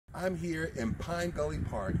I'm here in Pine Gully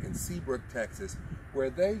Park in Seabrook, Texas,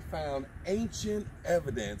 where they found ancient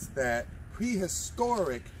evidence that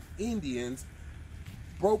prehistoric Indians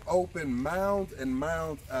broke open mounds and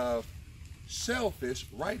mounds of shellfish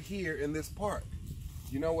right here in this park.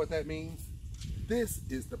 You know what that means? This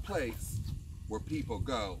is the place where people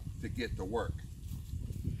go to get to work.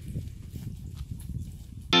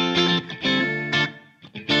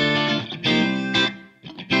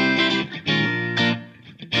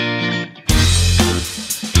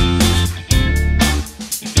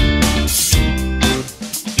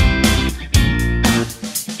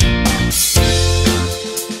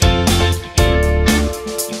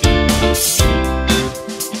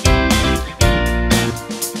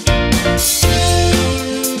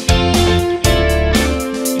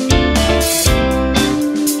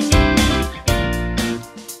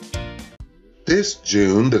 This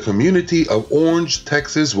June, the community of Orange,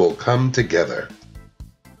 Texas will come together.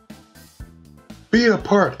 Be a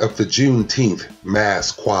part of the Juneteenth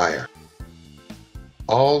Mass Choir.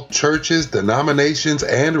 All churches, denominations,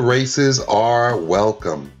 and races are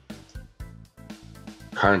welcome.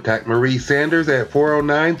 Contact Marie Sanders at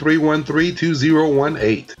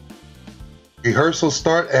 409-313-2018. Rehearsals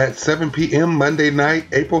start at 7 p.m. Monday night,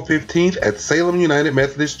 April 15th at Salem United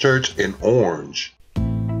Methodist Church in Orange.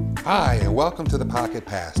 Hi, and welcome to The Pocket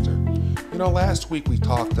Pastor. You know, last week we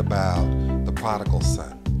talked about the prodigal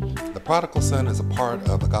son. The prodigal son is a part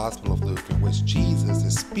of the Gospel of Luke in which Jesus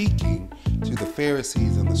is speaking to the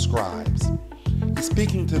Pharisees and the scribes. He's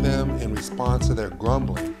speaking to them in response to their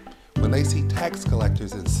grumbling when they see tax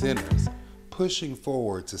collectors and sinners pushing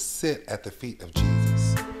forward to sit at the feet of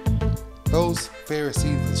Jesus. Those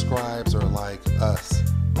Pharisees and scribes are like us,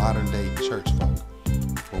 modern-day church folk.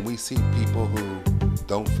 When we see people who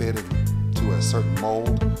don't fit into a certain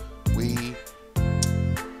mold, we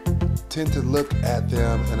tend to look at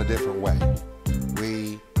them in a different way.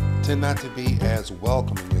 We tend not to be as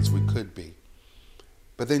welcoming as we could be.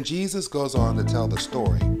 But then Jesus goes on to tell the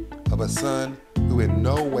story of a son who in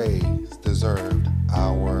no ways deserved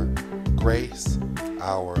our grace,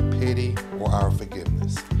 our pity, or our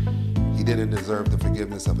forgiveness. He didn't deserve the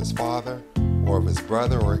forgiveness of his father or of his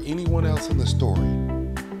brother or anyone else in the story.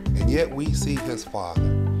 And yet we see his father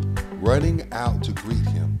running out to greet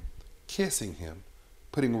him, kissing him,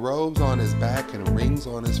 putting robes on his back and rings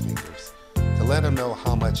on his fingers to let him know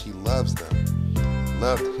how much he loves them,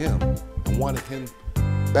 loved him, and wanted him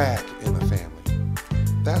back in the family.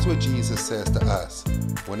 That's what Jesus says to us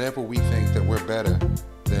whenever we think that we're better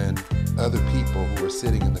than other people who are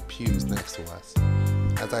sitting in the pews next to us.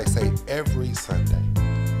 As I say every Sunday,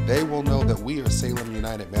 they will know that we are Salem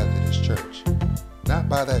United Methodist Church, not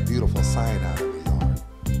by that beautiful sign out of the yard,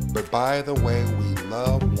 but by the way we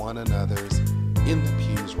love one another in the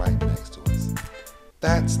pews right next to us.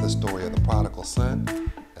 That's the story of the prodigal son,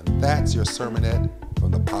 and that's your sermonette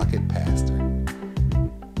from the Pocket Pastor.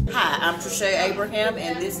 Hi, I'm Trisha Abraham,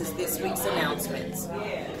 and this is this week's announcements.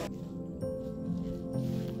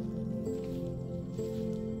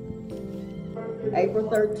 April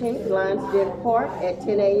 13th, Lions Den Park at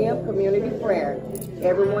 10 a.m. community prayer.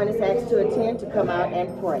 Everyone is asked to attend to come out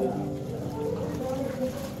and pray.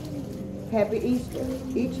 Happy Easter.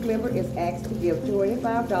 Each member is asked to give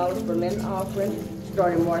 $25 for Lenten offering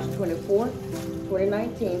starting March 24th,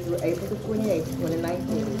 2019 through April the 28th,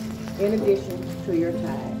 2019, in addition to your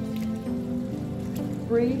tithe.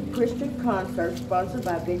 Free Christian concert sponsored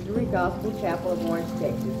by Victory Gospel Chapel of Orange,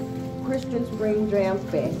 Texas. Christian Spring Jam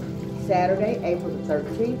Fest. Saturday, April the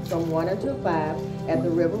 13th from 1 until 5 at the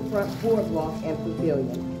Riverfront Boardwalk and Pavilion,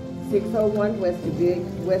 601 West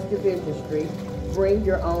Division Street. Bring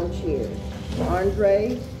your own chairs.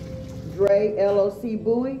 Andre, Dre, LOC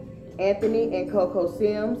Bowie, Anthony and Coco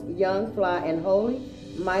Sims, Young, Fly, and Holy,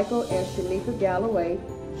 Michael and Shanika Galloway,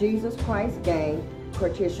 Jesus Christ Gang,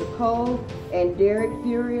 Cortisha Cole, and Derek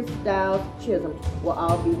Furious Styles Chisholm will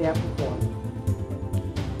all be there performing.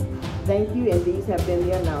 Thank you, and these have been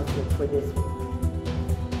the announcements for this week.